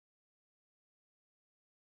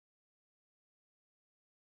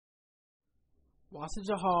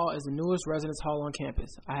Wassaja Hall is the newest residence hall on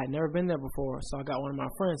campus. I had never been there before, so I got one of my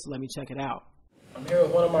friends to let me check it out. I'm here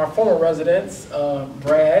with one of my former residents,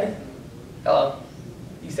 Brad. Hello.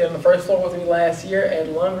 He stayed on the first floor with me last year at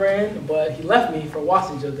Lundgren, but he left me for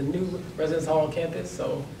Wassaja, the new residence hall on campus.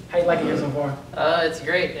 So, how you like it here so far? It's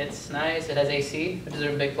great. It's nice. It has AC, which is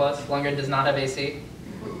a big plus. Lundgren does not have AC.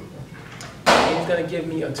 And he's gonna give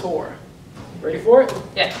me a tour. Ready for it?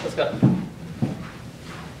 Yeah, let's go.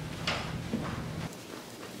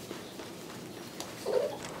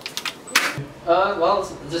 Well,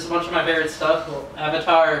 it's just a bunch of my favorite stuff.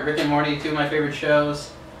 Avatar, Rick and Morty, two of my favorite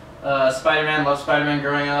shows. Spider-Man, loved Spider-Man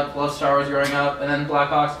growing up, loved Star Wars growing up, and then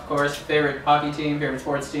Blackhawks, of course, favorite hockey team, favorite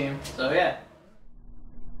sports team. So yeah.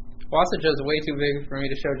 Wassaja is way too big for me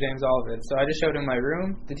to show James all of it, so I just showed him my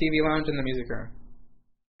room, the TV lounge, and the music room.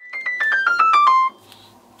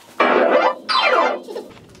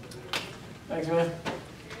 Thanks, man.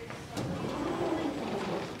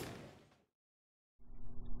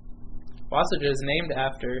 Wassaja is named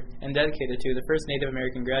after and dedicated to the first Native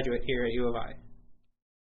American graduate here at U of I.